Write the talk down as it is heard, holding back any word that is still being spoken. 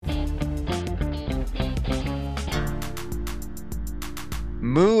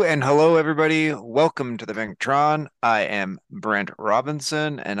Moo and hello, everybody. Welcome to the Venktron. I am Brent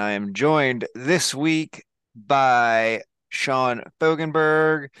Robinson, and I am joined this week by Sean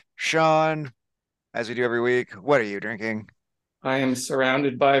Fogenberg. Sean, as we do every week, what are you drinking? I am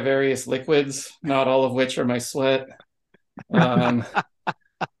surrounded by various liquids, not all of which are my sweat. Um,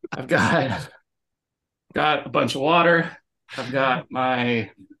 I've got a bunch of water. I've got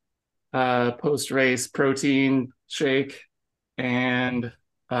my post-race protein shake, and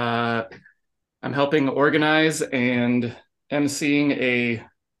uh, I'm helping organize and emceeing a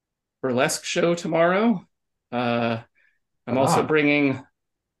burlesque show tomorrow. Uh, I'm also Ah, bringing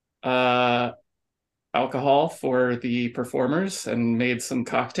uh, alcohol for the performers and made some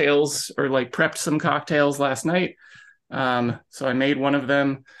cocktails or like prepped some cocktails last night. So I made one of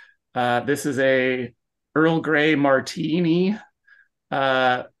them. This is a Earl Grey martini.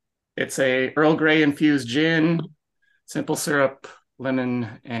 Uh, it's a Earl Grey infused gin, simple syrup, lemon,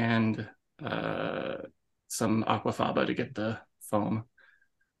 and uh, some aquafaba to get the foam.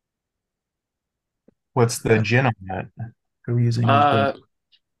 what's the gin on that? Who are we using as base? Uh,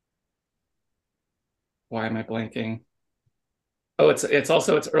 why am I blanking? Oh, it's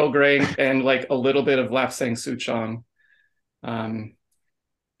Earl Grey and like a little bit of Lapsang Souchong um,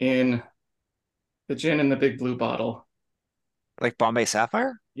 in the gin in the big blue bottle. Like Bombay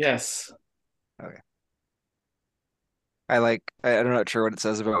Sapphire? Yes, Okay. I'm not sure what it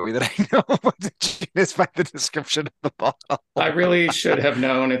says about me that I know what the gin is by the description of the I bottle. really should have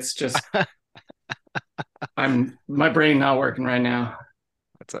known. It's just I'm my brain not working right now.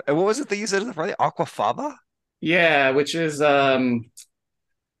 And what was it that you said at the front? Aquafaba? Yeah, which is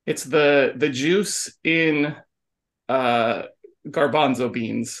it's the juice in uh garbanzo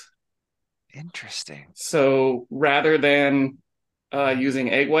beans. Interesting. So rather than using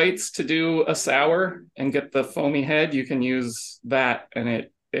egg whites to do a sour and get the foamy head, you can use that, and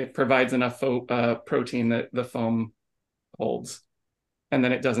it provides enough protein that the foam holds, and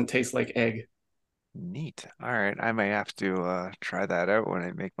then it doesn't taste like egg. Neat. All right, I may have to try that out when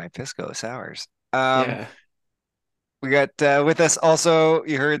I make my pisco sours. Yeah. We got with us also,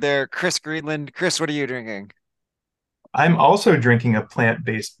 you heard there, Chris Greenland. Chris, what are you drinking? I'm also drinking a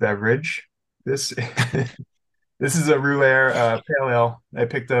plant-based beverage. This this is a Roulaire Pale Ale I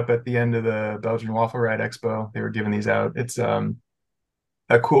picked up at the end of the Belgian Waffle Ride Expo. They were giving these out. It's a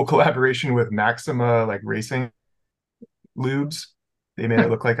cool collaboration with Maxima, like racing lubes. They made it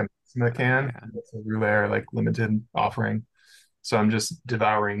look like a Maxima can. Yeah. It's a Roulaire like limited offering. So I'm just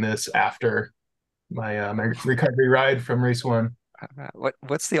devouring this after my recovery ride from race one.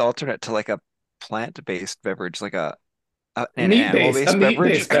 What's the alternate to like a plant-based beverage, like an A animal-based meat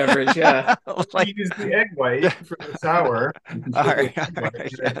beverage? based beverage. Yeah. Like, You use the egg white for the sour. You can all still do right, egg all white,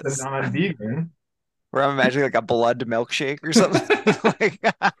 right, but it's a yes. non-vegan. Where I'm imagining like a blood milkshake or something. Like,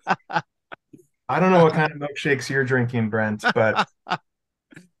 I don't know what kind of milkshakes you're drinking, Brent, but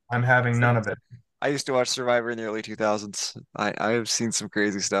I'm having none of it. I used to watch Survivor in the early 2000s. I have seen some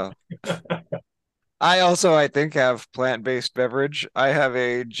crazy stuff. I also, I think, have plant-based beverage. I have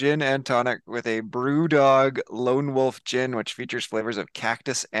a gin and tonic with a Brew Dog Lone Wolf gin, which features flavors of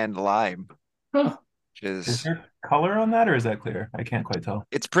cactus and lime, Huh. which Is is there color on that or is that clear? I can't quite tell.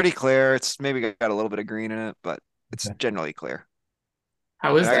 it's pretty clear. It's maybe got a little bit of green in it, but it's Okay. generally clear.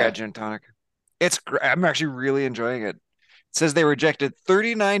 How And is I got that? gin and tonic. It's great. I'm actually really enjoying it. It says they rejected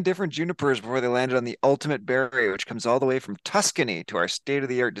 39 different junipers before they landed on the ultimate berry, which comes all the way from Tuscany to our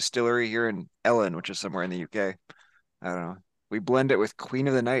state-of-the-art distillery here in Ellen, which is somewhere in the UK. I don't know. We blend it with Queen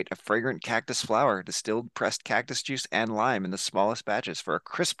of the Night, a fragrant cactus flower, distilled pressed cactus juice, and lime in the smallest batches for a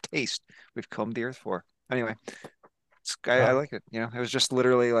crisp taste we've combed the earth for. Anyway, I Wow. like it. It was just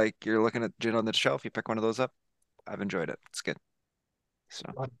literally like you're looking at gin on the shelf, you pick one of those up. I've enjoyed it. It's good. So,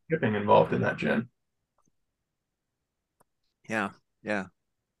 A lot of shipping involved in that gin. yeah, yeah.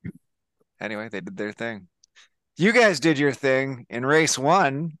 Anyway, they did their thing. You guys did your thing in race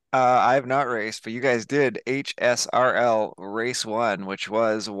one. I have not raced, but you guys did HSRL race one, which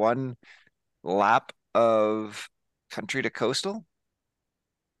was one lap of country to coastal.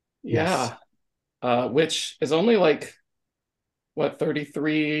 Yes. Yeah. Which is only like what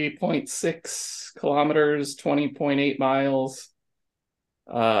 33.6 kilometers, 20.8 miles.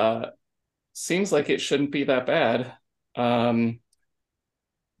 Uh, Seems like it shouldn't be that bad. Um,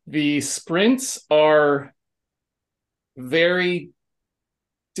 the sprints are very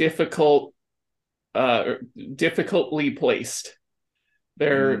difficult, uh, difficultly placed.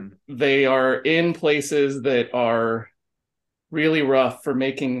 Mm, They are in places that are really rough for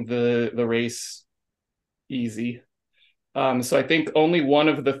making the race easy. So I think only one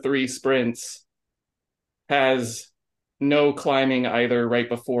of the three sprints has no climbing either right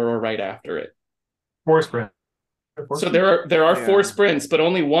before or right after it. Four sprint. Four So sprint? there are four Yeah, sprints, but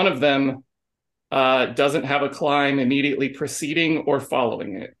only one of them doesn't have a climb immediately preceding or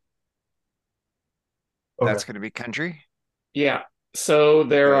following it. Okay. that's going to be country. Yeah. So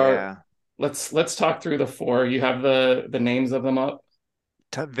there Okay, are. yeah. Let's talk through the four. You have the names of them up.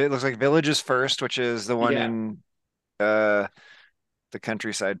 It looks like Village is first, which is the one Yeah. in the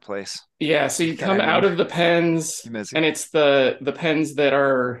countryside place. Yeah. So you come out Canyon, of the pens, Umezi. and it's the pens that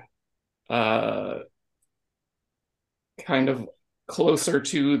are uh, kind of closer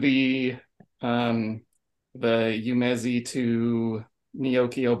to um, the Umezi to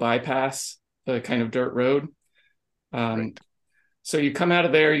Nyokio bypass, the kind of dirt road. Um, Right. so you come out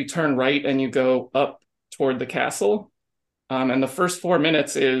of there, you turn right, and you go up toward the castle. And the first 4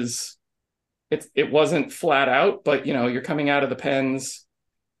 minutes is it wasn't flat out, but you're coming out of the pens,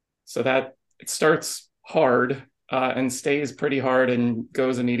 so that it starts hard and stays pretty hard and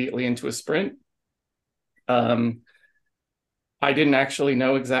goes immediately into a sprint. Um, I didn't actually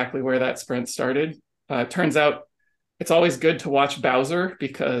know exactly where that sprint started. It turns out it's always good to watch Bowser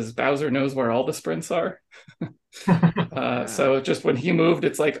because Bowser knows where all the sprints are. Yeah. So just when he moved,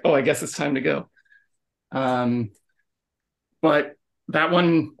 it's like, oh, I guess it's time to go. Um, but that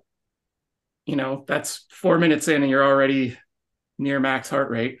one, that's 4 minutes in and you're already near max heart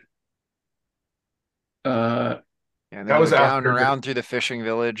rate. Uh, Yeah, and then That you go was down after. around through the fishing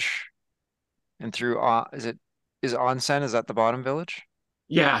village and through is Onsen, is that the bottom village?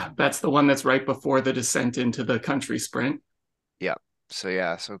 yeah, that's the one that's right before the descent into the country sprint, Yeah. So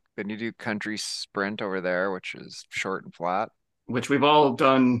yeah, so then you do country sprint over there, which is short and flat. which we've all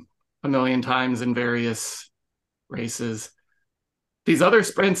done a million times in various races. These other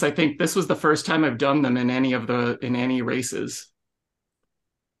sprints, I think this was the first time I've done them in any races.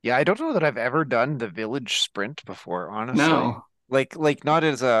 Yeah, I don't know that I've ever done the village sprint before, honestly. No, Like not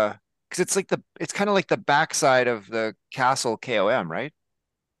as a because it's kind of like the backside of the castle KOM, right?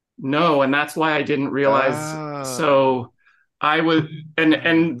 no, and that's why I didn't realize. Oh. So I was,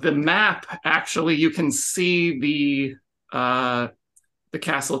 and the map actually, you can see the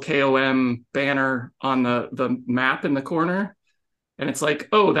Castle KOM banner on the map in the corner, and it's like,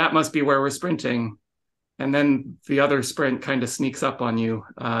 oh, that must be where we're sprinting. And then the other sprint kind of sneaks up on you.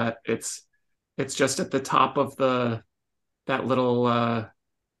 It's just at the top of the that little uh,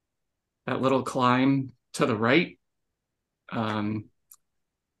 that little climb to the right. Um,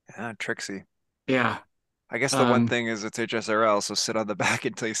 Yeah, tricksy. yeah. I guess the one Um, thing is it's HSRL, so sit on the back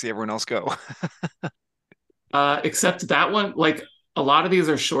until you see everyone else go. except that one, like a lot of these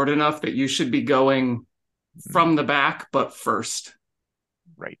are short enough that you should be going Mm, from the back, but first.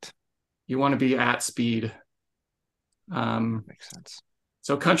 right. You want to be at speed. Um, Makes sense.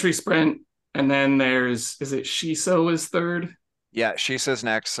 so country sprint, and then is it Shiso is third? Yeah, Shisa's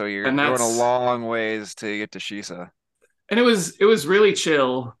next, so you're And going a that's long ways to get to Shisa. and it was really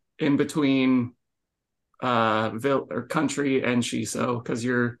chill in between or country and Shiso because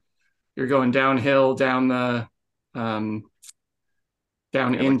you're going downhill um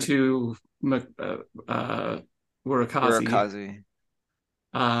down Yeah, like the into uh, Urakazi. Urakazi.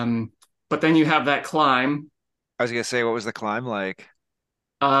 Um, but then you have that climb. I was gonna say, what was the climb like?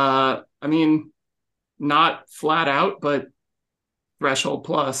 I mean, not flat out, but threshold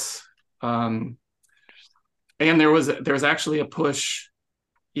plus. Um, and there was actually a push,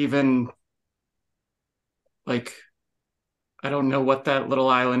 even like I don't know what that little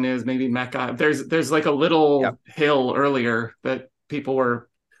island is, maybe Mecca. There's like a Yep. little hill earlier that people were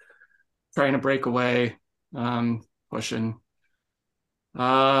trying to break away, pushing.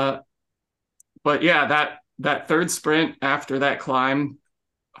 Uh, but yeah, that third sprint after that climb,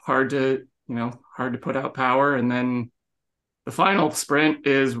 hard to put out power, and then the final sprint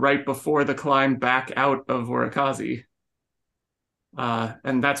is right before the climb back out of Warakazi.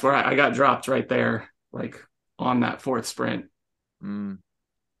 And that's where I got dropped right there, like on that fourth sprint. Mm.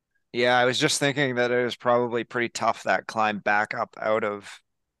 Yeah, I was just thinking that it was probably pretty tough that climb back up out of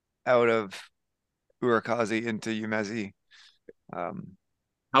Urakazi into Umezi. Um,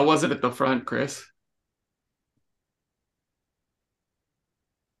 How was it at the front, Chris?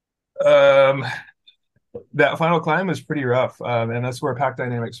 Um, that final climb was pretty rough, and that's where Pack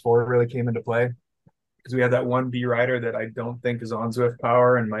Dynamics 4 really came into play because we had that one B rider that I don't think is on Zwift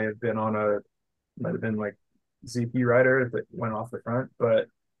Power and might have been like ZP rider that went off the front, but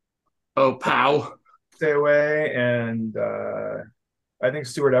Oh, pow. stay away. And I think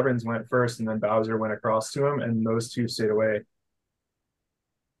Stuart Evans went first, and then Bowser went across to him, and those two stayed away.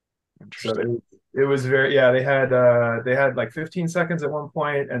 So Interesting. it was very, yeah, they had like 15 seconds at one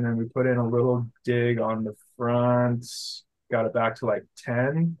point, and then we put in a little dig on the front, got it back to like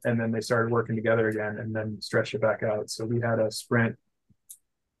 10, and then they started working together again and then stretched it back out. So we had a sprint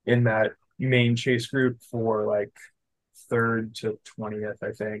in that main chase group for like third to 20th,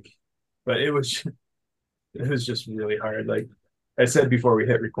 I think. But it was just really hard. Like I said before we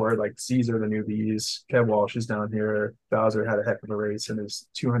hit record, like C's are the new B's. Kev Walsh is down here. Bowser had a heck of a race and is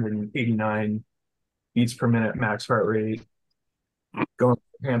 289 beats per minute max heart rate, going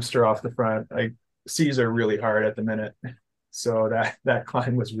hamster off the front. Like C's are really hard at the minute. So that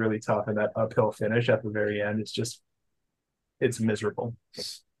climb was really tough, and that uphill finish at the very end, it's miserable.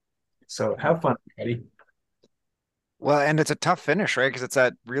 So Yeah. have fun, buddy. Well, and it's a tough finish, right? Because it's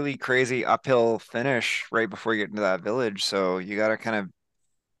that really crazy uphill finish right before you get into that village. So you got to kind of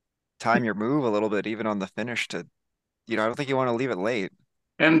time your move a little bit, even on the finish to, I don't think you want to leave it late.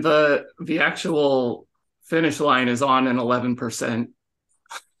 And the actual finish line is on an 11%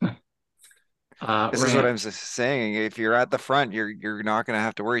 This is what ramp. I'm saying. If you're at the front, you're not going to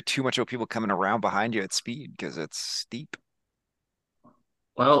have to worry too much about people coming around behind you at speed because it's steep.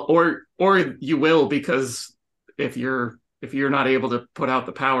 Well, or you will, because if you're not able to put out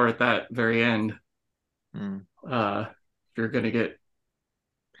the power at that very end, Mm, uh, you're gonna get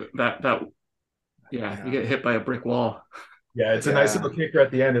that yeah, you yeah. get hit by a brick wall. Yeah, it's a nice Yeah. little kicker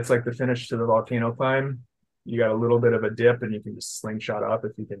at the end. It's like the finish to the volcano climb. You got a little bit of a dip, and you can just slingshot up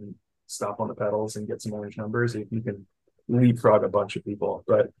if you can stop on the pedals and get some orange numbers. If you can leapfrog a bunch of people.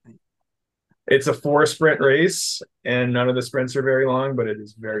 But it's a 4 sprint race, and none of the sprints are very long, but it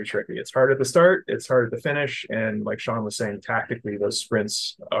is very tricky. It's hard at the start, it's hard at the finish, and like Sean was saying, tactically, those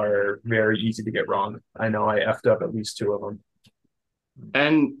sprints are very easy to get wrong. I know I effed up at least 2 of them.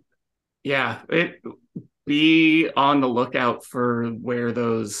 And yeah, it be on the lookout for where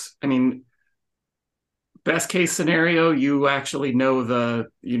those, I mean, best case scenario, you actually know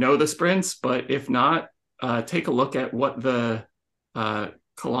the sprints, but if not, take a look at what the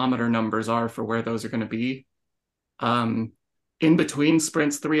kilometer numbers are for where those are going to be. Um, in between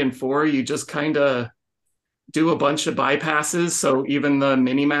sprints 3 and 4, you just kind of do a bunch of bypasses. So even the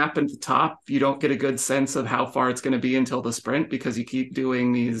mini map at the top, you don't get a good sense of how far it's going to be until the sprint, because you keep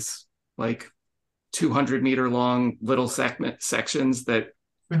doing these like 200-meter long little sections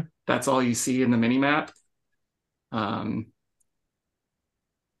that's all you see in the mini map. Um,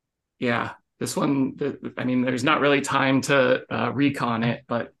 yeah, this one, I mean, there's not really time to recon it,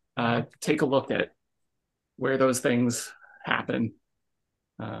 but take a look at where those things happen.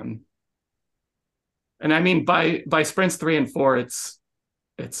 Um, and I mean, by sprints 3 and 4,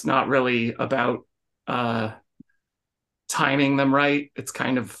 it's not really about uh, timing them right. It's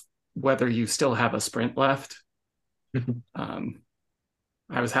kind of whether you still have a sprint left. Um,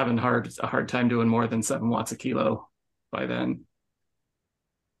 I was having a hard time doing more than 7 watts a kilo by then.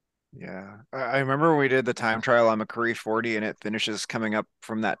 Yeah. I remember when we did the time trial on McCurry 40 and it finishes coming up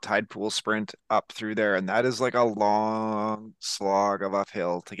from that tide pool sprint up through there. And that is like a long slog of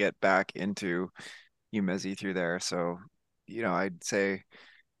uphill to get back into Umezi through there. So, I'd say,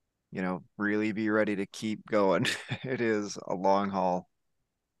 really be ready to keep going. It is a long haul.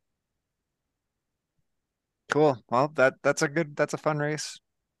 Cool. Well, that's a fun race.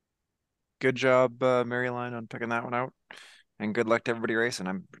 Good job, Maryline, on picking that one out. And good luck to everybody racing.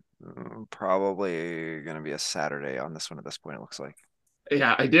 I'm probably gonna be a Saturday on this one at this point, it looks like.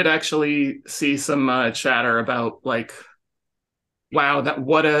 Yeah, I did actually see some chatter about like, wow, that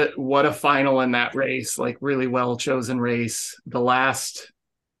what a final in that race, like really well chosen race. The last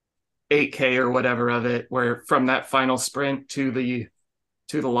 8K or whatever of it, where from that final sprint to the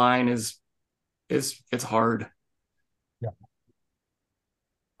line is it's hard.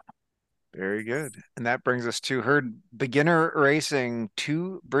 Very good. And that brings us to her beginner racing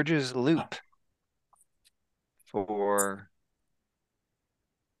Two Bridges Loop for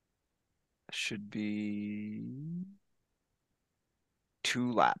should be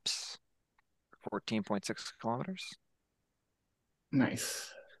 2 laps, 14.6 kilometers.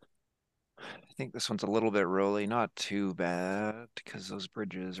 Nice. I think this one's a little bit rolly, not too bad because those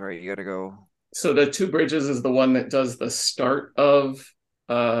bridges, right? You got to go. So the Two Bridges is the one that does the start of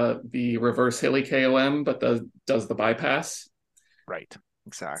the reverse hilly KOM, but does the bypass. Right,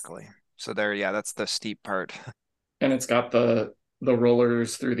 exactly. So there, yeah, that's the steep part. And it's got the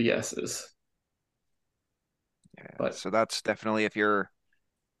rollers through the S's. Yeah, But so that's definitely if you're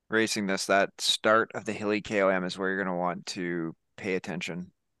racing this, that start of the hilly KOM is where you're going to want to pay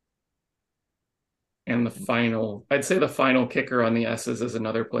attention. and I'd say the final kicker on the S's is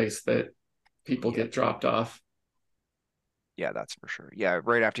another place that people Yep. get dropped off. Yeah, that's for sure. Yeah,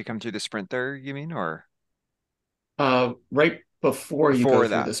 right after you come through the sprint there, you mean, or Right before you go before through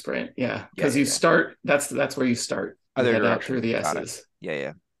that? the sprint. Yeah, Yeah, because yeah, you yeah. start. That's where you start. You Other head out through direction. the Got it. S's. Yeah,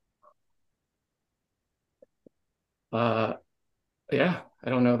 yeah. Uh, yeah, I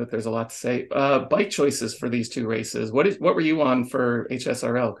don't know that there's a lot to say. Bike choices for these two races. What were you on for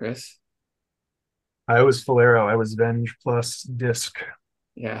HSRL, Chris? I was Falero. I was Venge plus disc.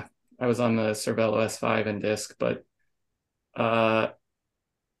 Yeah, I was on the Cervelo S5 and disc, but uh,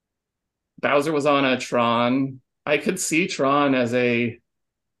 Bowser was on a Tron. I could see Tron as a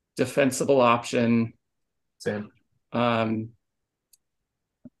defensible option, Same. um,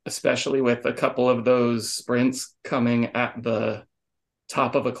 especially with a couple of those sprints coming at the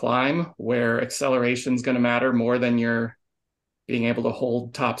top of a climb where acceleration is going to matter more than your being able to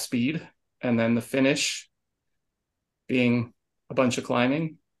hold top speed. And then the finish being a bunch of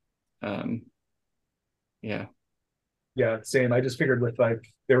climbing. Um, yeah. Yeah, same. I just figured with like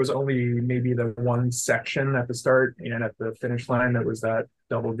there was only maybe the one section at the start and at the finish line that was that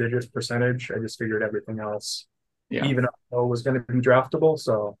double digit percentage. I just figured everything else, Yeah. even though was going to be draftable.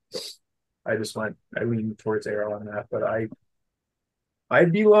 So I leaned towards Arrow on that. But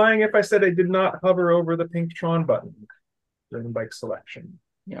I'd be lying if I said I did not hover over the pink Tron button during bike selection.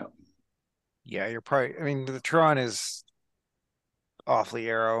 Yeah. Yeah, you're probably, I mean, the Tron is awfully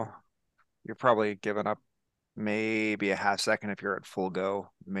arrow. You're probably giving up maybe a half second if you're at full go,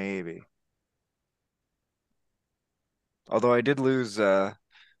 maybe. Although I did lose the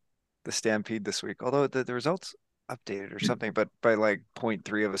Stampede this week, although the results updated or something, but by like zero point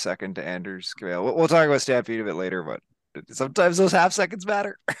 0.3 of a second to Anders Scale. We'll talk about Stampede a bit later, but sometimes those half seconds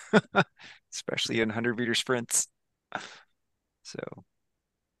matter, especially in 100-meter sprints. So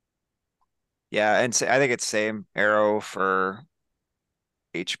yeah, and I think it's same arrow for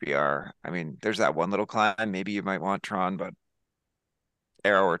HBR. I mean, there's that one little climb. Maybe you might want Tron, but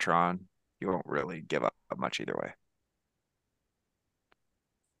arrow or Tron, you won't really give up much either way.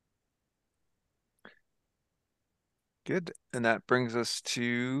 Good. And that brings us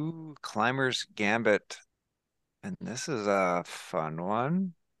to Climber's Gambit. And this is a fun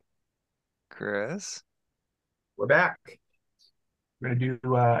one, Chris. We're back. We're going to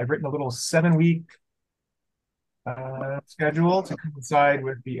do, I've written a little 7 week schedule to coincide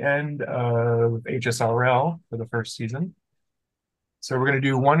with the end of HSRL for the first season. So we're going to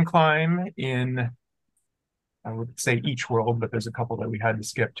do one climb in, I would say each world, but there's a couple that we had to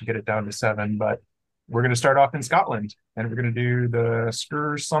skip to get it down to 7. But we're going to start off in Scotland and we're going to do the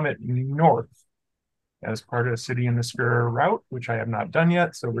Skur Summit North as part of City in the Skur route, which I have not done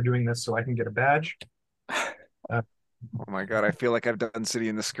yet. So we're doing this so I can get a badge. Uh, Oh my God, I feel like I've done City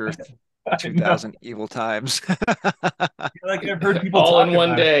in the Skirt I know. 2000 evil times. Like I've heard people All in talk one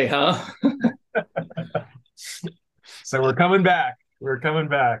about it. day, huh? So we're coming back. We're coming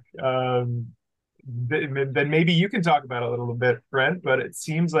back. Then maybe you can talk about it a little bit, Brent, but it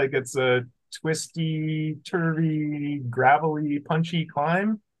seems like it's a twisty, turvy, gravelly, punchy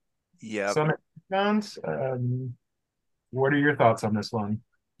climb. Yep. Some found. What are your thoughts on this one?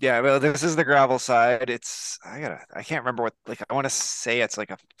 Yeah, well, this is the gravel side. I can't remember what, like, I want to say it's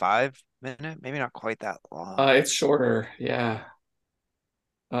like a 5 minute, maybe not quite that long. It's shorter. Yeah.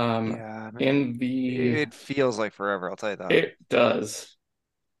 Yeah, I mean, In the it feels like forever, I'll tell you that. it does.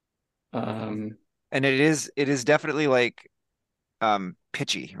 Um, And it is definitely like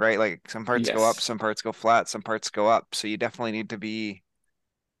pitchy, right? Like some parts go up, yes. some parts go flat, some parts go up. So you definitely need to be,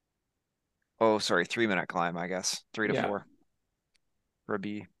 oh, sorry, 3 minute climb, I guess. Three to Yeah. four for a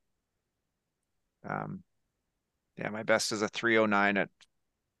B. Um, yeah, my best is a 309 at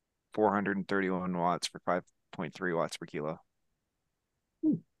 431 watts for 5.3 watts per kilo.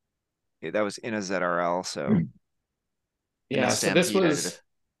 Yeah, that was in a ZRL, so in a Yeah. So this Stampede, I did a was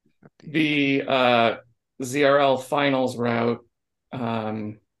 50. the ZRL finals route.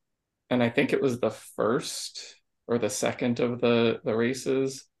 Um, and I think it was the first or the second of the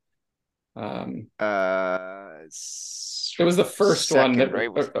races. Um, it was the first one Second, that right?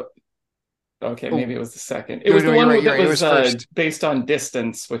 okay, Oh, maybe it was the second. It no, was no, the you're one right. You're that right. It was was first. based on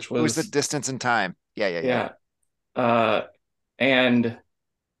distance, which It was the was distance and time. Yeah, yeah, yeah. yeah. Uh, and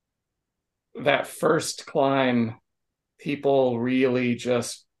that first climb, people really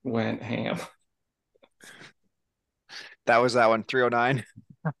just went ham. That was that one. 309.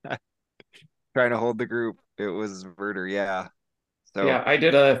 Trying to hold the group. It was murder. Yeah. So, Yeah, I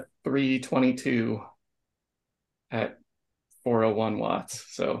did a 322 at 401 watts.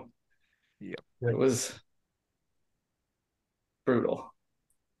 So yep. it was brutal.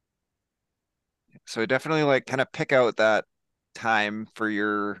 So definitely like kind of pick out that time for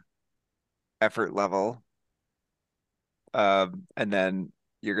your effort level. And then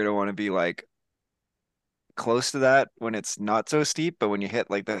you're gonna want to be like close to that when it's not so steep, but when you hit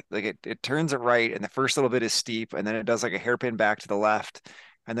like it turns it right and the first little bit is steep and then it does like a hairpin back to the left.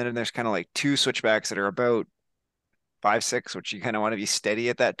 And then there's kind of like two switchbacks that are about 5, 6, which you kind of want to be steady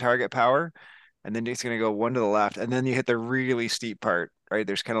at that target power. And then it's going to go one to the left. And then you hit the really steep part, right?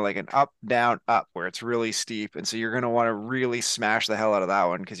 There's kind of like an up, down, up where it's really steep. And so you're going to want to really smash the hell out of that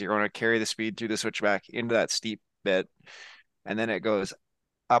one because you're going to carry the speed through the switchback into that steep bit. And then it goes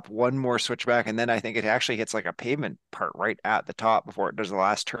up one more switchback. And then I think it actually hits like a pavement part right at the top before it does the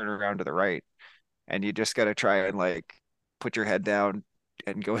last turn around to the right. And you just got to try and like put your head down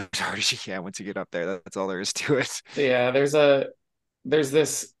and go as hard as you can once you get up there. That's all there is to it. Yeah, there's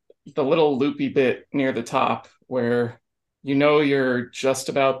this the little loopy bit near the top where you're just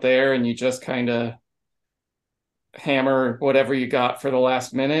about there and you just kind of hammer whatever you got for the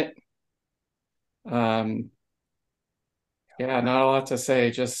last minute. Um, yeah, not a lot to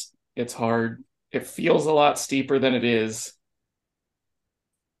say, just it's hard. It feels a lot steeper than it is.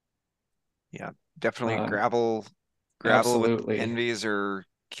 Yeah, definitely Um, gravel with Absolutely. Envies or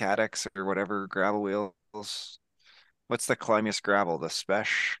Cadex or whatever gravel wheels. What's the climiest gravel? The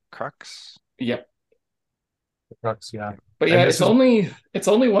Spesh Crux? Yep. The trucks, yeah. But yeah, And this is it's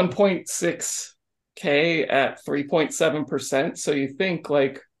only 1.6 K at 3.7%. So you think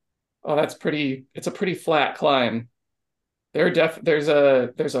like, oh, it's a pretty flat climb. There's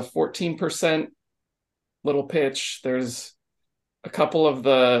a 14% little pitch. There's a couple of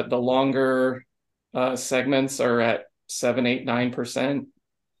the longer segments are at 7, 8, 9%.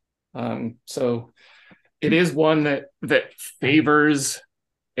 So it is one that favors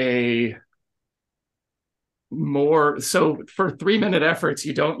a more so for 3 minute efforts.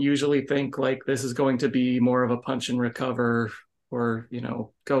 You don't usually think like this is going to be more of a punch and recover, or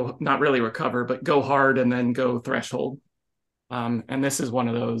go not really recover but go hard and then go threshold. And this is one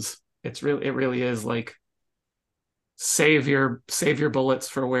of those. It really is like save your bullets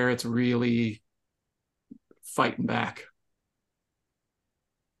for where it's really fighting back.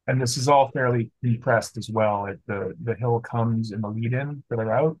 and this is all fairly compressed as well. The hill comes in the lead in for the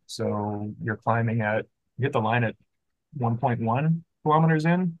route, so you're climbing at you hit the line at 1.1 kilometers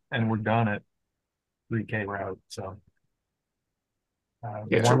in, and we're done at 3K route. So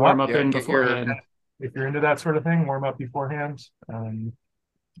Get your warm warm up up Yeah, in get your beforehand. if you're into that sort of thing. Warm up beforehand. I'm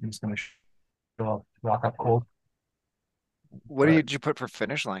just gonna rock up cold. what But did you put for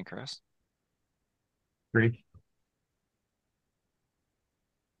finish line, Chris? three.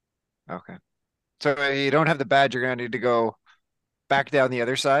 Okay. So you don't have the badge, you're gonna need to go back down the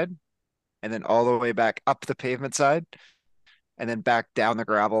other side and then all the way back up the pavement side and then back down the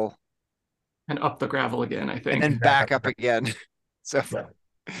gravel And up the gravel again, I and think. then Back up. back up again. So Yeah.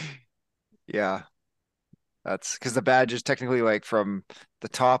 yeah, that's because the badge is technically like from the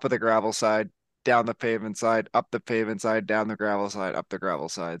top of the gravel side, down the pavement side, up the pavement side, down the gravel side, up the gravel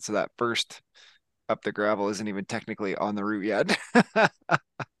side. So that first up the gravel isn't even technically on the route yet.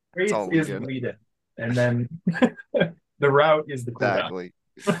 It's Race all lead is in. lead in, and then the route is the cooldown. Exactly.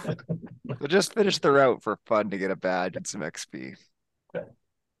 So just finish the route for fun to get a badge and some XP.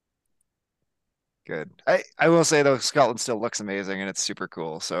 Good. I will say though, Scotland still looks amazing and it's super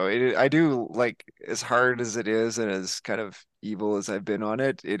cool. So I do like as hard as it is and as kind of evil as I've been on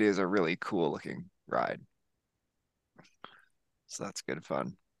it, it is a really cool looking ride. So that's good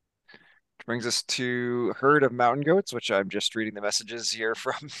fun. Which brings us to herd of mountain goats, which I'm just reading the messages here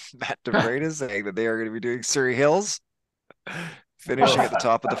from Matt DeBreda saying that they are going to be doing Surrey Hills, finishing Oh, at the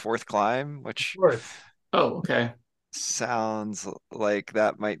top of the fourth climb, of which course. Oh, okay. sounds like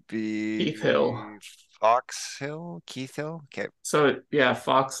that might Keith Hill. be Fox Hill, Keith Hill. Okay. So yeah,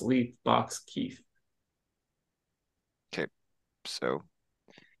 Fox, Leaf, Box, Keith. Okay. So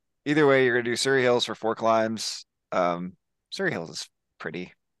either way, you're gonna do Surrey Hills for 4 climbs. Um, Surrey Hills is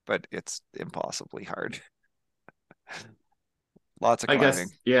pretty, but it's impossibly hard. Lots of I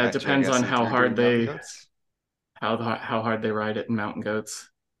climbing, guess yeah, it actually, I depends on guess, if how you're hard doing mountain goats. how hard they ride it in Mountain Goats.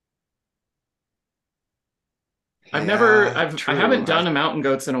 Yeah, I true. haven't done a Mountain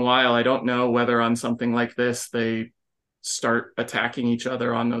Goats in a while. I don't know whether on something like this they start attacking each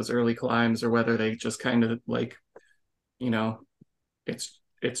other on those early climbs or whether they just kind of like, you know, it's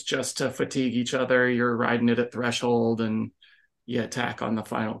just to fatigue each other. You're riding it at threshold and you attack on the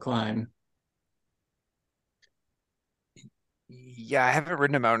final climb. Yeah, I haven't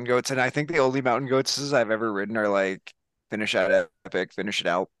ridden a mountain goats, and I think the only mountain goats I've ever ridden are like finish at Epic, finish at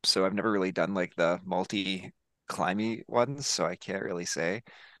Alp. So I've never really done like the multi climby ones, so I can't really say.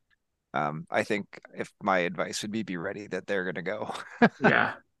 I think if my advice would be ready that they're gonna go.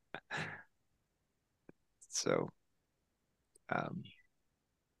 Yeah. So Um,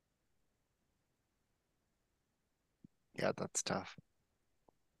 yeah, that's tough.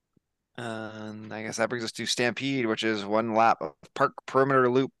 And I guess that brings us to Stampede, which is 1 lap of park perimeter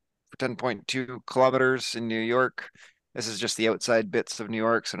loop for 10.2 kilometers in New York. This is just the outside bits of New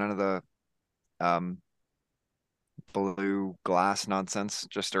York, so none of the um, blue glass nonsense,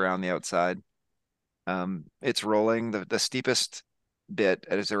 just around the outside. It's rolling. The steepest bit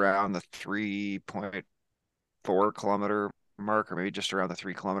is around the 3.4 kilometer mark, or maybe just around the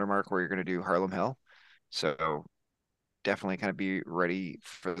 3 kilometer mark, where you're going to do Harlem Hill. So definitely kind of be ready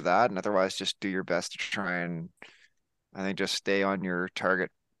for that. And otherwise, just do your best to try and, I think, just stay on your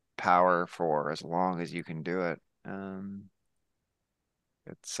target power for as long as you can do it.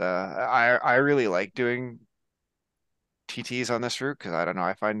 It's I really like doing TTs on this route because I don't know,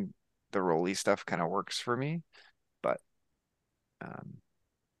 I find the rolly stuff kind of works for me, but um,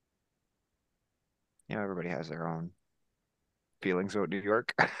 everybody has their own feelings about New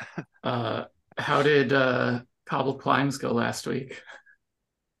York. Uh, how did cobbled climbs go last week?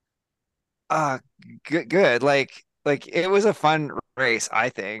 Uh good. Like it was a fun race, I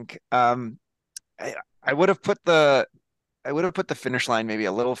think. I, I would have put the I would have put the finish line maybe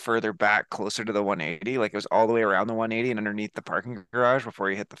a little further back, closer to the 180. Like it was all the way around the 180 and underneath the parking garage before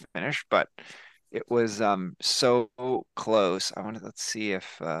you hit the finish. But it was so close. Let's see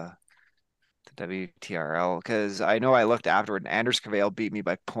if the WTRL, because I know I looked afterward and Anders Cavale beat me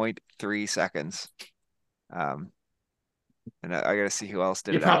by zero point 0.3 seconds. Um, and I got to see who else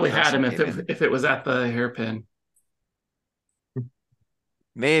did You it after probably us had and him came in. if it was at the hairpin.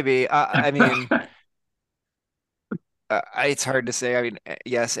 Maybe. I mean, it's hard to say. I mean,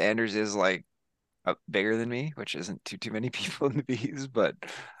 yes, Anders is like bigger than me, which isn't too many people in the bees, but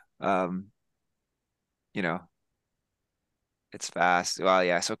um, you know, it's fast. Well,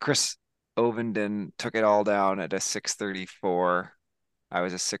 yeah. So Chris Ovenden took it all down at a 6:34. I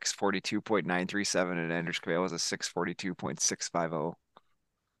was a 6:42.937, and Anders Cavale was a 6:42.650.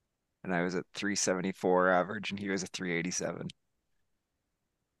 And I was at 374 average, and he was a 387.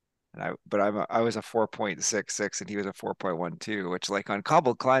 I was a 4.66 and he was a 4.12, which like on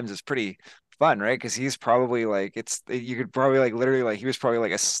cobbled climbs is pretty fun, right? Because he's probably like you could probably like literally like he was probably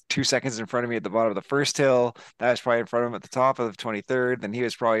like 2 seconds in front of me at the bottom of the first hill. That was probably in front of him at the top of the 23rd. Then he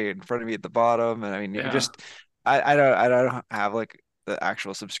was probably in front of me at the bottom. And I mean, you could Yeah, just I don't have like the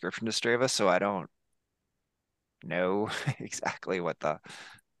actual subscription to Strava, so I don't know exactly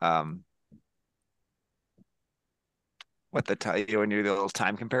um what the time, when you do the little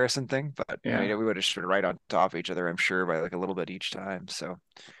time comparison thing. But I yeah, mean, we would have stood right on top of each other, I'm sure, by like a little bit each time. So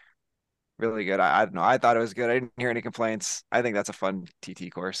really good. I don't know. I thought it was good. I didn't hear any complaints. I think that's a fun TT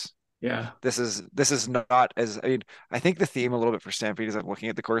course. yeah, This is not as, I mean, I think the theme a little bit for Stampede as I'm looking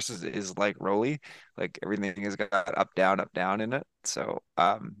at the courses is like rolly, like everything has got up down in it. So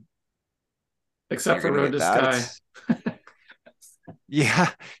except you're for gonna Road get to that. Sky. It's yeah,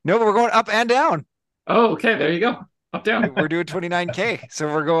 no, but we're going up and down. Oh, okay, there you go. Up down. We're doing 29K, so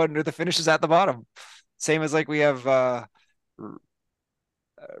we're going to the finishes at the bottom. Same as like we have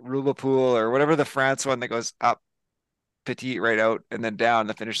Roulepool or whatever the France one that goes up, Petit right out, and then down.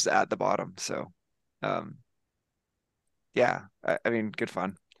 The finish is at the bottom. So, um, yeah, I mean, good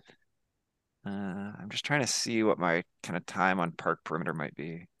fun. I'm just trying to see what my kind of time on park perimeter might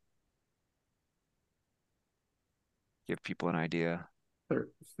be. Give people an idea.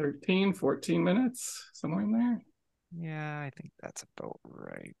 13, 14 minutes, somewhere in there. Yeah, I think that's about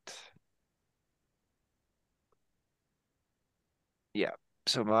right. Yeah.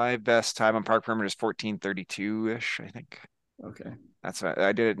 So my best time on park perimeter is 14:32-ish, I think. Okay. That's what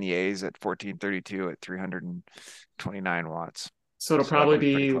I did it in the A's at 14:32 at 329 watts. So it'll So that'll probably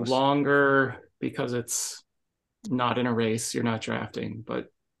be pretty be close. longer because it's not in a race. You're not drafting, but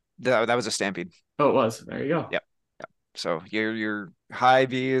That was a stampede. oh, it was. There you go. Yep. Yep. So your high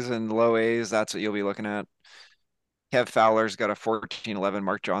B's and low A's, that's what you'll be looking at. Kev Fowler's got a 14:11.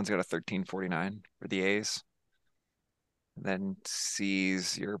 Mark John's got a 13:49 for the A's. And then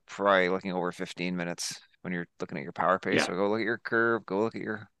C's, you're probably looking over 15 minutes when you're looking at your power pace. Yeah. So go look at your curve, go look at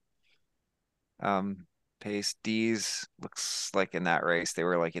your um pace. D's looks like in that race they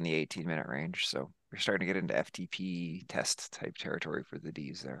were like in the 18-minute range. So we're starting to get into FTP test type territory for the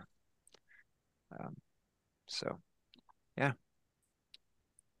D's there. Um, so yeah,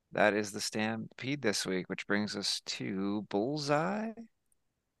 that is the Stampede this week, which brings us to Bullseye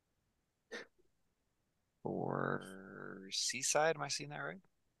or Seaside. Am I seeing that right?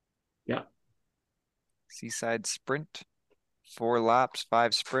 Yeah. Seaside Sprint, 4 laps,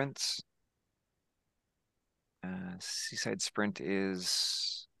 5 sprints. Seaside Sprint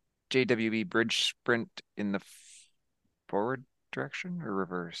is JWB Bridge Sprint in the Forward direction or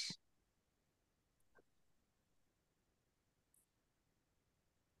reverse?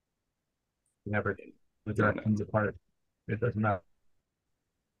 Never the directions apart. It doesn't matter.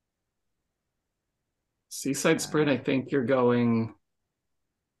 Seaside Sprint, I think you're going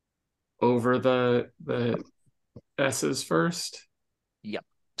over the S's first. Yep.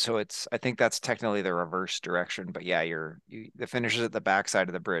 So I think that's technically the reverse direction, but yeah, the finish is at the backside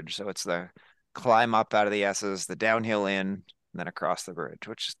of the bridge. So it's the climb up out of the S's, the downhill in, and then across the bridge,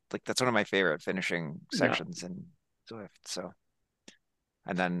 which is like that's one of my favorite finishing Yeah. sections in Zwift. So,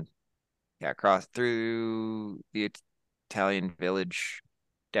 and then yeah, across through the Italian village,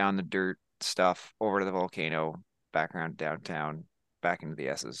 down the dirt stuff, over to the volcano, back around downtown, back into the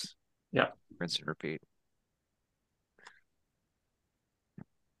S's. Yeah. Rinse and repeat.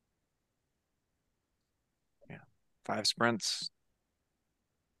 Yeah. 5 sprints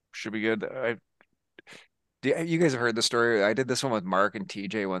should be good. You guys have heard the story. I did this one with Mark and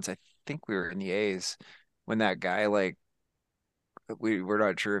TJ once. I think we were in the A's when that guy like we were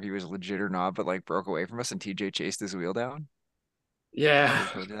not sure if he was legit or not, but like broke away from us and TJ chased his wheel down or Yeah.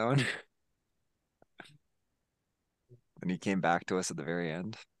 his hood down. And he came back to us at the very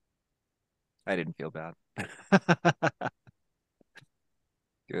end. I didn't feel bad.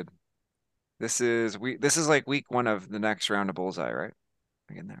 Good. This is like week 1 of the next round of Bullseye, right?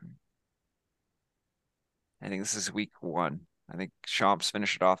 Again there. I think this is week 1. I think Champs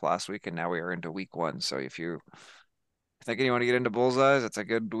finished it off last week, and now we are into week 1. So if you thinking you want to get into Bullseyes, it's a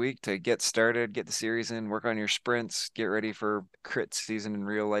good week to get started, get the series in, work on your sprints, get ready for crit season in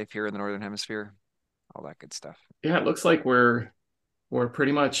real life here in the Northern Hemisphere, all that good stuff. Yeah, it looks like we're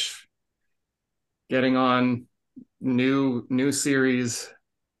pretty much getting on new series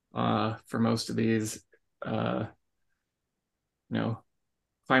for most of these. You know,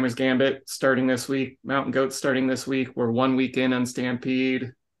 Climbers Gambit starting this week, Mountain Goat starting this week. We're 1 week in on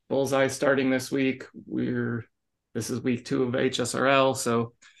Stampede. Bullseye starting this week. This is week 2 of HSRL.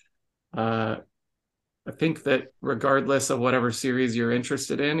 So I think that regardless of whatever series you're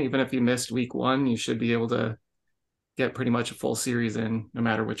interested in, even if you missed week 1, you should be able to get pretty much a full series in, no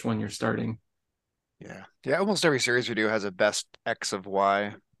matter which one you're starting. Yeah. Yeah, almost every series we do has a best X of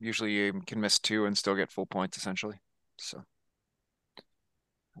Y. Usually you can miss 2 and still get full points essentially. So,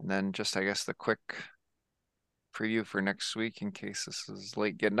 and then just I guess the quick preview for next week in case this is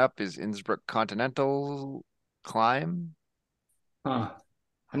late getting up is Innsbruck Continental Climb. I'm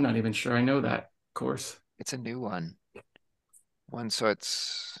not even sure I know that course. It's a new one. So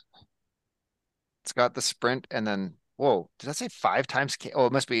it's got the sprint and then whoa, did that say 5 times K? Oh,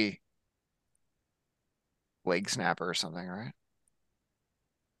 it must be leg snapper or something, right?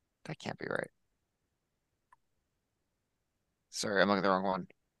 That can't be right. Sorry, I'm looking at the wrong one.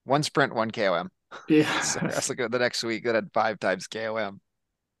 1 sprint, 1 KOM. Yeah. Sorry, I was looking at the next week that had 5 times KOM.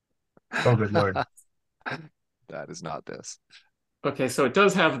 Oh, good Lord. That is not this. Okay, so it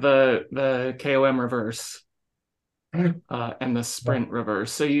does have the KOM reverse and the sprint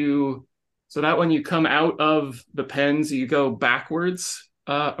reverse. So that when you come out of the pens, you go backwards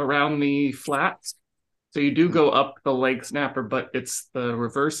around the flats. So you do go up the leg snapper, but it's the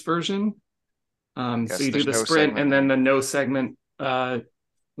reverse version. So you do the no sprint and then there. the no segment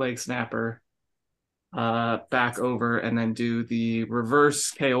leg snapper back over, and then do the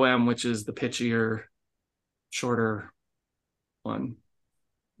reverse KOM, which is the pitchier, shorter one.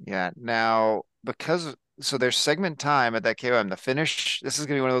 Yeah. Now, so there's segment time at that KOM. The finish, this is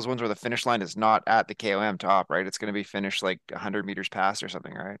going to be one of those ones where the finish line is not at the KOM top, right? It's going to be finished like 100 meters past or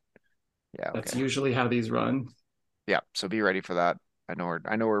something, right? Yeah. Okay. That's usually how these run. Yeah. So be ready for that. I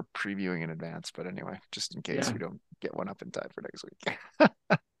know we're previewing in advance, but anyway, just in case we don't get one up in time for next week.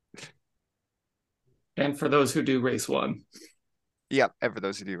 And for those who do race 1. Yep. And for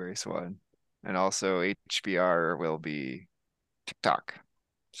those who do race 1. And also HBR will be TikTok.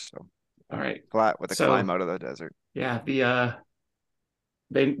 So all right. Flat with a climb out of the desert. Yeah,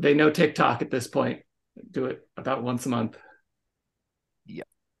 they know TikTok at this point. Do it about once a month. Yep.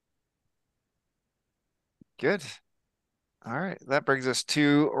 Good. All right. That brings us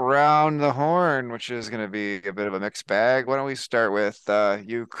to Round the Horn, which is going to be a bit of a mixed bag. Why don't we start with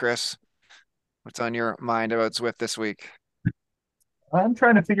you, Chris? What's on your mind about Zwift this week? I'm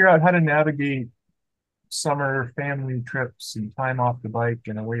trying to figure out how to navigate summer family trips and time off the bike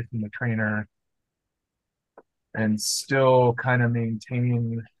and away from the trainer and still kind of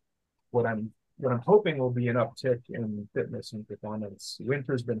maintain what I'm hoping will be an uptick in fitness and performance.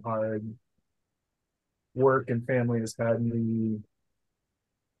 Winter's been hard. Work and family has had me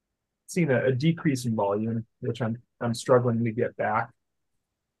seen a decrease in volume, which I'm struggling to get back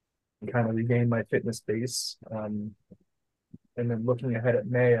and kind of regain my fitness base. And then looking ahead at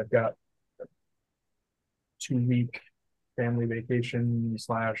May, I've got a 2 week family vacation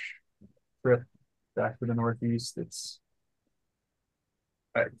slash trip back to the Northeast.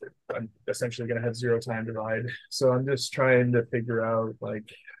 I, I'm essentially going to have zero time to ride. So I'm just trying to figure out like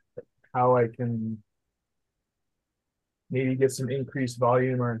how I can maybe get some increased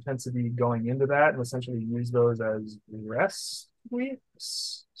volume or intensity going into that and essentially use those as rest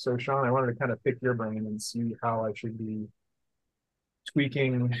weeks. So Sean, I wanted to kind of pick your brain and see how I should be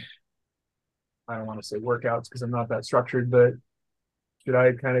tweaking. I don't want to say workouts because I'm not that structured, but should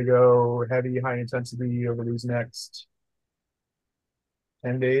I kind of go heavy, high intensity over these next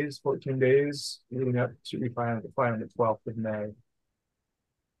 10 days, 14 days, leading up to we fly on the 12th of May,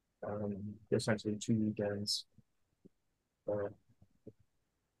 essentially 2 weekends.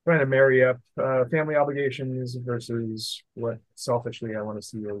 Trying to marry up family obligations versus what selfishly I want to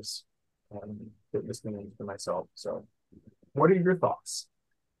see as fitness things for myself. So, what are your thoughts?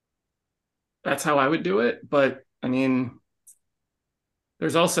 That's how I would do it. But I mean,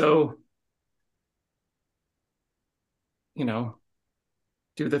 there's also,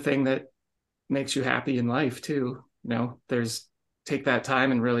 do the thing that makes you happy in life too. There's take that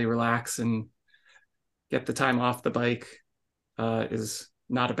time and really relax and get the time off the bike is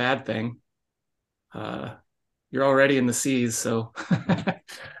not a bad thing. You're already in the seas, so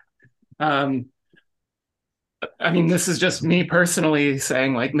I mean, this is just me personally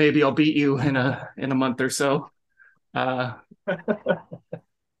saying like maybe I'll beat you in a month or so. Thanks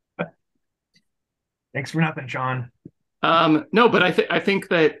for nothing, Sean. No, but I think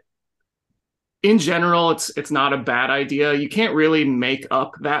that in general it's not a bad idea. You can't really make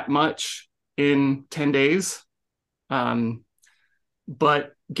up that much in 10 days.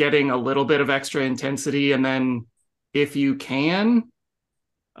 But getting a little bit of extra intensity, and then if you can,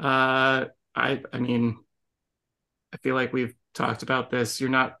 I mean, I feel like we've talked about this. You're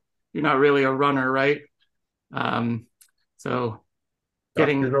not really a runner, right? So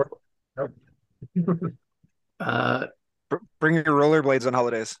getting bring your rollerblades on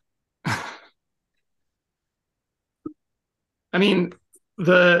holidays. I mean,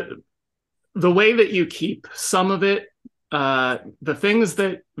 the way that you keep some of it, the things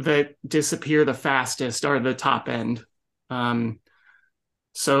that disappear the fastest are the top end.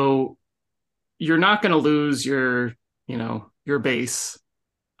 So you're not going to lose your base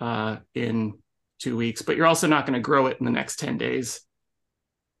in 2 weeks, but you're also not going to grow it in the next 10 days.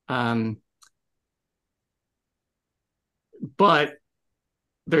 But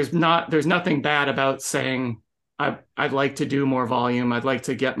there's nothing bad about saying I'd like to do more volume. I'd like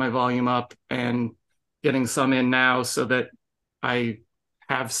to get my volume up and getting some in now so that I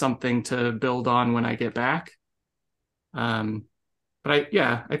have something to build on when I get back. But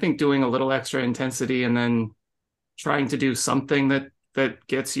I think doing a little extra intensity and then trying to do something that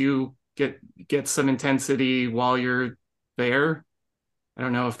gets some intensity while you're there. I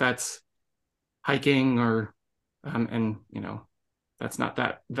don't know if that's hiking or and that's not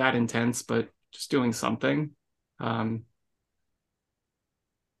that intense, but just doing something 12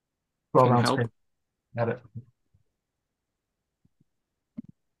 can ounce help. Got it.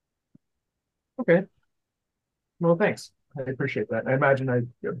 Okay. Well, thanks. I appreciate that. I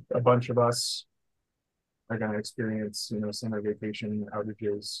imagine a bunch of us are going to experience, summer vacation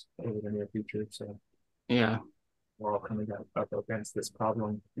outages over the near future. So Yeah. we're all coming up against this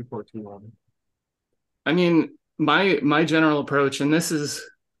problem before too long. I mean, my general approach, and this is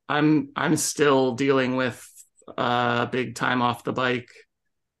I'm still dealing with big time off the bike.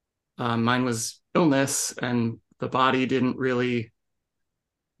 Mine was illness, and the body didn't really,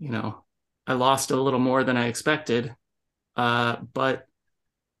 I lost a little more than I expected. But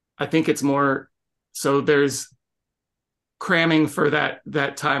I think it's more so there's cramming for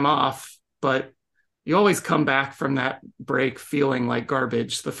that time off, but you always come back from that break feeling like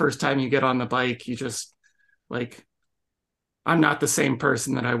garbage. The first time you get on the bike, you just like, I'm not the same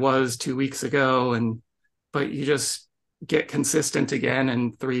person that I was 2 weeks ago. But you just get consistent again.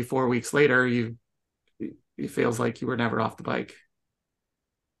 And 3-4 weeks later, it feels like you were never off the bike.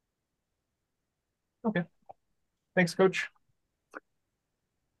 Okay. Thanks, Coach.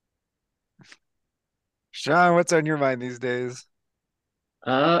 Sean, what's on your mind these days?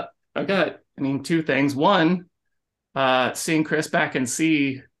 I've got, two things. One, seeing Chris back in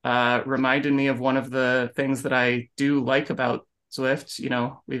C reminded me of one of the things that I do like about Zwift.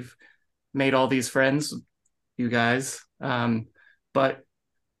 We've made all these friends, you guys. But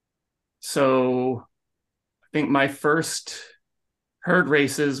so I think my first herd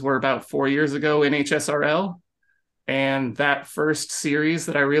races were about 4 years ago in HSRL. And that first series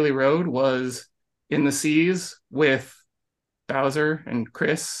that I really rode was in the seas with Bowser and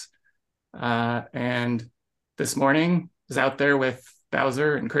Chris. And this morning was out there with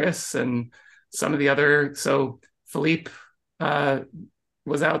Bowser and Chris and some of the other. So Philippe uh,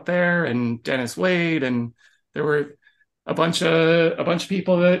 was out there, and Dennis Wade, and there were a bunch of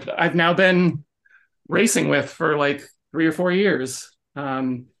people that I've now been racing with for like 3 or 4 years,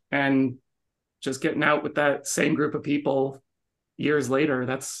 and just getting out with that same group of people years later.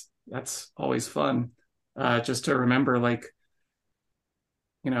 That's always fun, just to remember, like,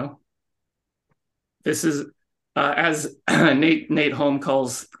 you know, this is as Nate Holm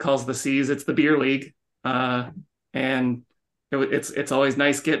calls the seas. It's the beer league, and it's always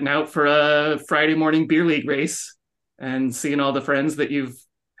nice getting out for a Friday morning beer league race and seeing all the friends that you've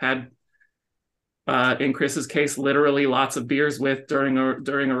had. In Chris's case, literally lots of beers with during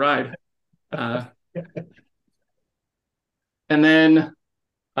a ride. Uh, and then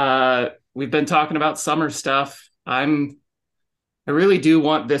we've been talking about summer stuff. I really do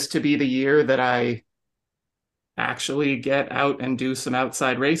want this to be the year that I actually get out and do some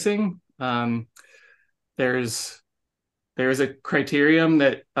outside racing. There's a criterium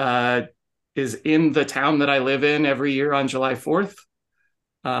that is in the town that I live in every year on July 4th.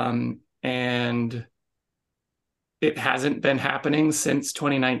 And it hasn't been happening since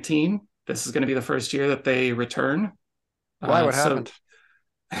 2019. This is going to be the first year that they return. Why? What So, happened?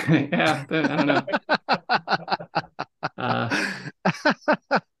 yeah, I don't know.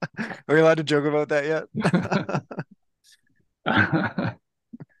 Are we allowed to joke about that yet?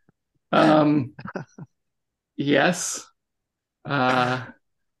 um, yes.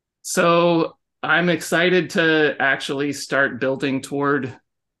 So I'm excited to actually start building toward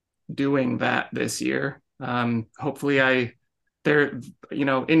doing that this year. Hopefully there,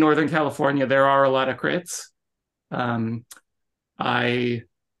 in Northern California, there are a lot of crits. I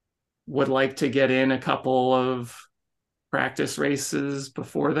would like to get in a couple of practice races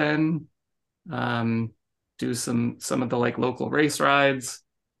before then. Do some of the like local race rides.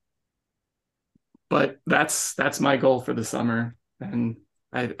 But that's my goal for the summer. And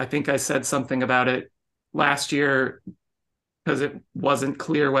I think I said something about it last year because it wasn't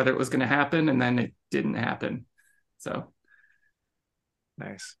clear whether it was going to happen, and then it didn't happen. So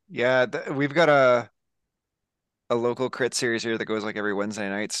Nice. Yeah, we've got a local crit series here that goes like every Wednesday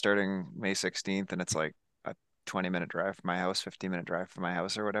night starting May 16th, and it's like a 20-minute drive from my house, 15-minute drive from my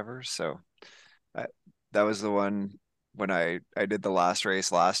house or whatever. So I, that was the one when I did the last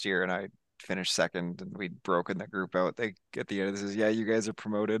race last year and I finished second and we'd broken the group out. They at the end of this is, yeah, you guys are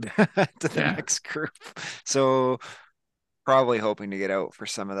promoted to the yeah. next group. So probably hoping to get out for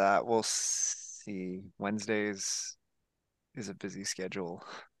some of that. We'll see. Wednesdays is a busy schedule.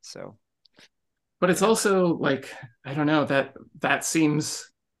 So But it's yeah. also like, I don't know, that seems,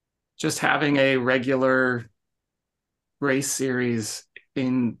 just having a regular race series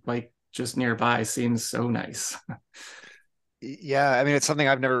in like just nearby seems so nice. Yeah, I mean it's something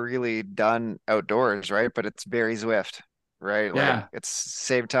I've never really done outdoors, right? But it's very Zwift, right? Like Yeah. it's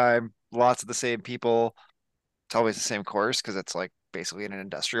same time, lots of the same people. It's always the same course because it's like basically in an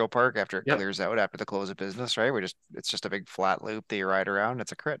industrial park after it Yep. clears out after the close of business, right? It's just a big flat loop that you ride around.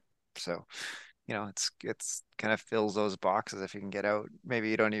 It's a crit. So, it's kind of fills those boxes if you can get out. Maybe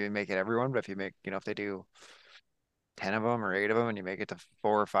you don't even make it everyone, but if you make, if they do 10 of them or 8 of them and you make it to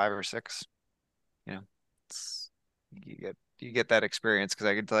 4 or 5 or 6, you know, it's you get that experience because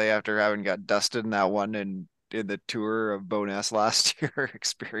I can tell you after having got dusted in that one and in the tour of Boness last year,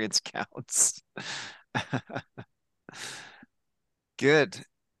 experience counts. Good.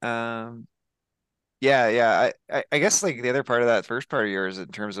 Um, yeah, yeah. I guess like the other part of that first part of yours in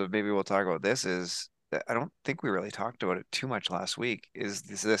terms of maybe we'll talk about this is that I don't think we really talked about it too much last week is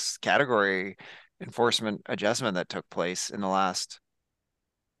this category enforcement adjustment that took place in the last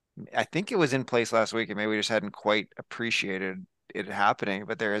I think it was in place last week and maybe we just hadn't quite appreciated it happening,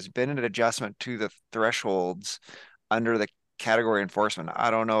 but there has been an adjustment to the thresholds under the category enforcement.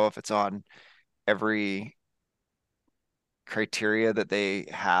 I don't know if it's on every criteria that they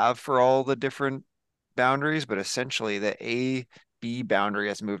have for all the different boundaries, but essentially the A B boundary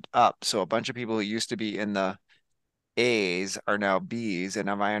has moved up. So a bunch of people who used to be in the A's are now B's. And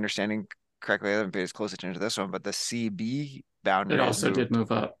am I understanding correctly? I haven't paid as close attention to this one, but the CB It boundary has also did moved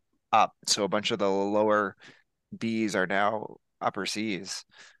move up. up. So a bunch of the lower B's are now upper C's.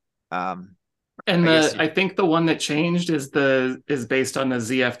 Um, And I guess I think the one that changed is based on the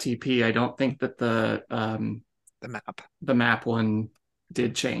zFTP. I don't think that the map. the map one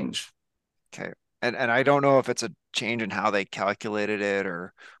did change. Okay. And I don't know if it's a change in how they calculated it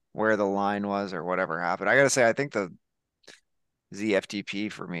or where the line was or whatever happened. I gotta say, I think the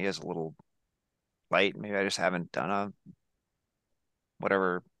zFTP for me is a little light. Maybe I just haven't done a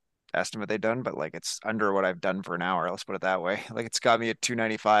whatever estimate they've done, but like it's under what I've done for an hour. Let's put it that way. Like it's got me at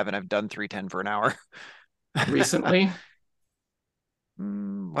 295 and I've done 310 for an hour. Recently?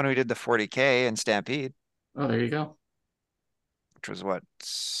 When we did the 40K in Stampede, Oh, there you go. which was what,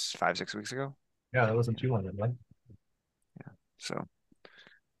 5, 6 weeks ago. Yeah, that wasn't too long ago. Yeah. So,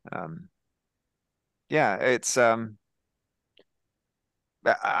 um, yeah, it's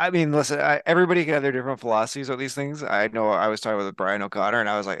I mean, listen, everybody can have their different philosophies about these things. I know I was talking with Brian O'Connor, and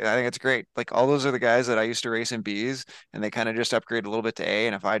I was like, I think it's great. Like all those are the guys that I used to race in Bs, and they kind of just upgrade a little bit to A.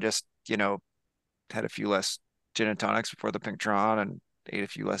 And if I just, had a few less gin and tonics before the Pink Tron and ate a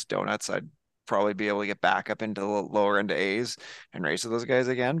few less donuts, I'd probably be able to get back up into the lower end A's and race with those guys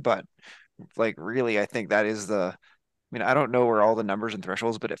again. But like, really, I think that is I mean, I don't know where all the numbers and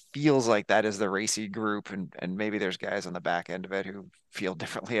thresholds, but it feels like that is the racy group, and maybe there's guys on the back end of it who feel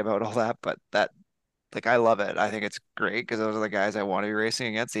differently about all that. But that, like, I love it. I think it's great because those are the guys I want to be racing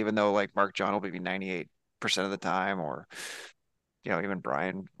against, even though like Mark John will be 98% of the time, or even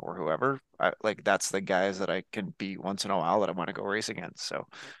Brian or whoever. Like that's the guys that I can beat once in a while that I want to go race against. So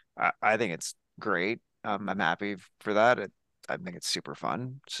I think it's great. I'm happy for that. I think it's super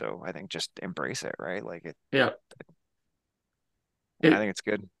fun. So I think just embrace it, right? Like Yeah. I It think it's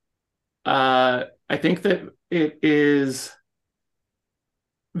good. I think that it is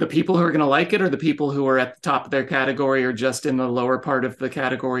the people who are going to like it are the people who are at the top of their category or just in the lower part of the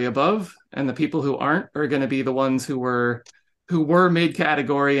category above, and the people who aren't are going to be the ones who were mid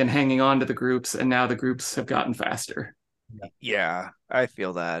category and hanging on to the groups, and now the groups have gotten faster. Yeah, I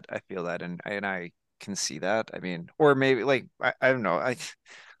feel that. I feel that, and I can see that. I mean, or maybe like I don't know. I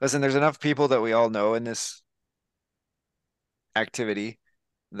listen. There's enough people that we all know in this activity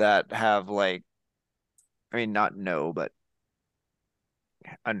that have like, I mean, not know, but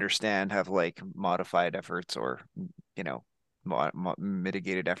understand, have like modified efforts or you know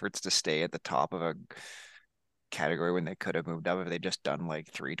mitigated efforts to stay at the top of a category when they could have moved up if they just done like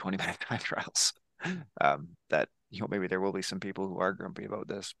 3 20-minute time trials. That maybe there will be some people who are grumpy about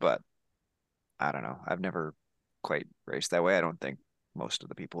this, but I don't know. I've never quite raced that way. I don't think most of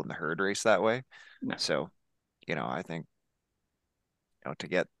the people in the herd race that way. No. So, I think, to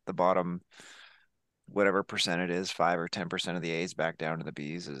get the bottom, whatever percent it is, 5 or 10% of the A's back down to the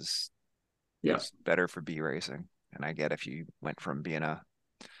B's is Yeah. is better for B racing. And I get if you went from being a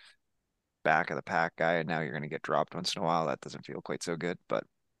back of the pack guy and now you're going to get dropped once in a while, that doesn't feel quite so good. But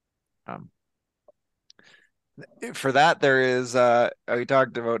um, for that, there is we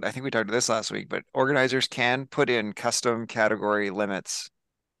talked about, I think we talked about this last week, but organizers can put in custom category limits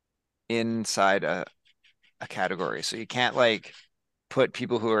inside a category. So you can't like put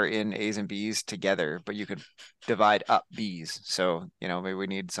people who are in A's and B's together, but you could divide up B's. So, maybe we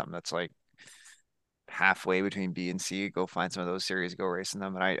need something that's like halfway between B and C. Go find some of those series, go racing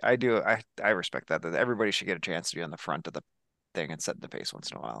them. And I respect that everybody should get a chance to be on the front of the thing and set the pace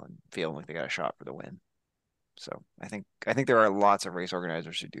once in a while and feeling like they got a shot for the win. So I think there are lots of race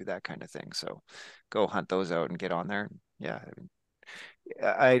organizers who do that kind of thing. So go hunt those out and get on there. Yeah, I mean,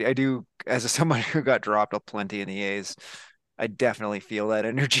 I do, as someone who got dropped a plenty in the A's. I definitely feel that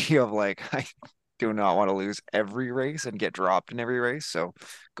energy of like I do not want to lose every race and get dropped in every race. So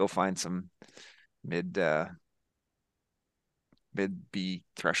go find some mid mid B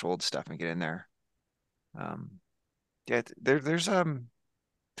threshold stuff and get in there. Um, yeah, there's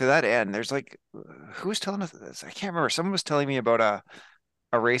to that end, there's like who was telling us this? I can't remember. Someone was telling me about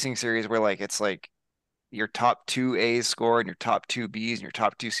a racing series where like it's like your top two A's score and your top two B's and your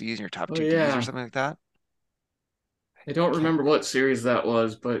top two C's and your top Oh two D's or yeah. something like that. I I don't can't. remember what series that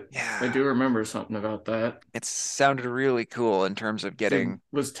was, but I Yeah, do remember something about that. it sounded really cool in terms of Did getting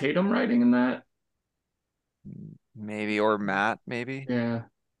was Tatum riding in that? maybe, or Matt maybe. Yeah.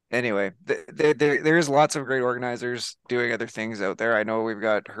 Anyway, there is lots of great organizers doing other things out there. I know we've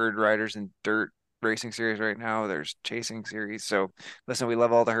got herd riders and dirt racing series right now. There's chasing series. So listen, we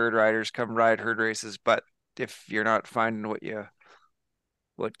love all the herd riders. Come ride herd races. But if you're not finding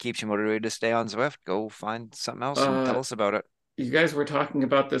what keeps you motivated to stay on Zwift, go find something else and Uh tell us about it. you guys were talking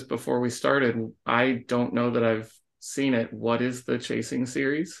about this before we started. I don't know that I've seen it. What is the chasing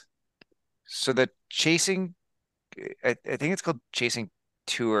series? So the chasing, I think it's called Chasing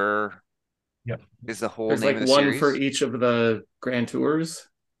Tour Yep. is the whole There's name like of the one for series. each of the Grand Tours.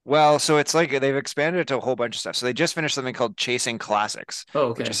 Well, so it's like they've expanded it to a whole bunch of stuff. So they just finished something called Chasing Classics, Oh,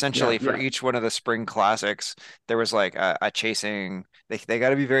 which okay. Yeah, essentially for yeah. each one of the spring classics, there was like a chasing. They got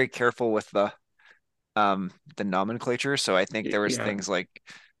to be very careful with the nomenclature. So I think there was Yeah. things like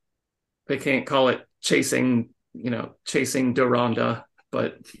They can't call it chasing, chasing Duranda.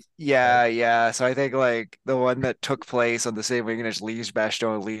 but Yeah. So I think like the one that took place on the same weekend as Liège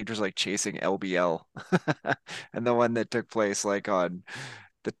Bastogne, Liège was like chasing LBL, and the one that took place like on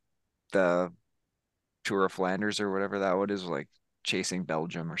the the Tour of Flanders or whatever that one is, like chasing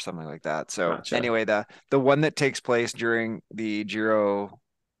Belgium or something like that. So gotcha. anyway, the one that takes place during the Giro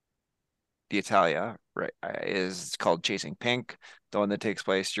d'Italia, right, is called Chasing Pink. The one that takes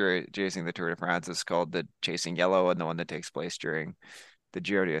place during chasing the Tour de France is called the Chasing Yellow, and the one that takes place during the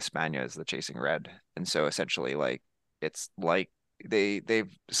Giro de España is the Chasing Red. And so essentially, like it's like they've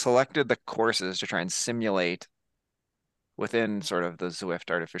selected the courses to try and simulate within sort of the Zwift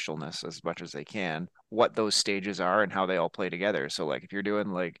artificialness as much as they can, what those stages are and how they all play together. So like if you're doing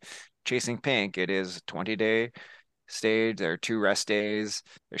like Chasing Pink, it is 20-day stage. There are two rest days.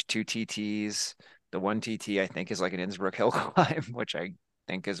 There's two TTs. The one TT I think is like an Innsbruck hill climb, which I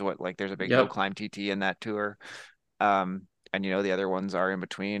think is what like there's a big hill Yep, climb TT in that tour. And the other ones are in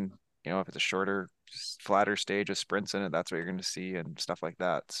between. If it's a shorter, flatter stage with sprints in it, that's what you're going to see and stuff like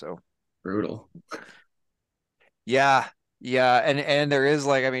that. So brutal. yeah, yeah, and there is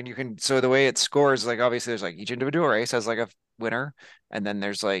like I mean you can so the way it scores like obviously there's like each individual race has like a winner, and then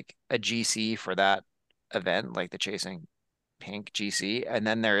there's like a GC for that event, like the Chasing Pink GC, and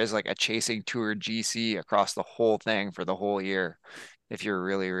then there is like a Chasing Tour GC across the whole thing for the whole year if you're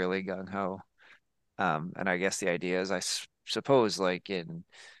really really gung ho. And I guess the idea is suppose like in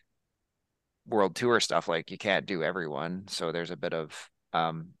World Tour stuff, like you can't do everyone, so there's a bit of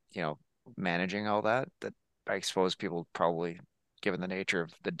managing all that I suppose people probably, given the nature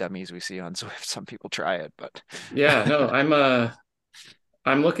of the dummies we see on Swift, some people try it, but Yeah, no,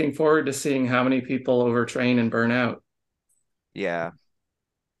 I'm looking forward to seeing how many people overtrain and burn out. yeah,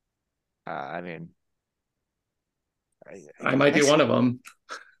 I mean, I might be one of them.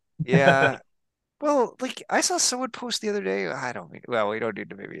 yeah. Well, like I saw someone post the other day. I don't mean, well, we don't need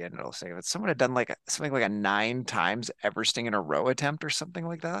to maybe end it all saying, but someone had done like something like a 9 times Everesting in a row attempt or something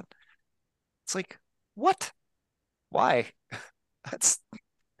like that. It's like, what? Why? That's,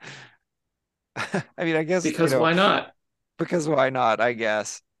 I mean, I guess, Because why not? because why not? I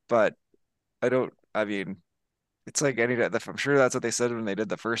guess, but I mean, it's like I'm sure that's what they said when they did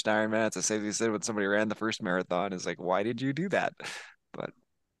the first Ironman. It's the same they said when somebody ran the first marathon. Is like, why did you do that? But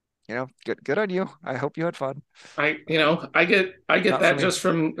good on you. I hope you had fun. I get Not for that me. just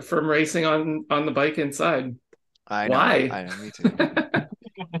from racing on the bike inside. I know. Why? I know. Me too.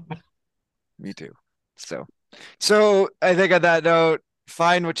 Me too. So I think on that note,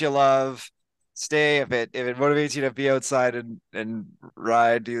 find what you love. Stay if it motivates you to be outside and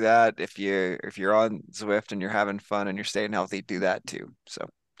ride, do that. If you're on Zwift and you're having fun and you're staying healthy, do that too. So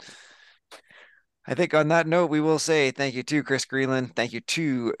I think on that note, we will say thank you to Chris Greenland. Thank you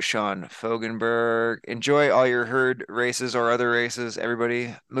to Sean Fogenberg. Enjoy all your herd races or other races,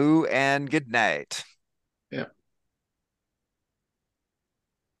 everybody. Moo and good night.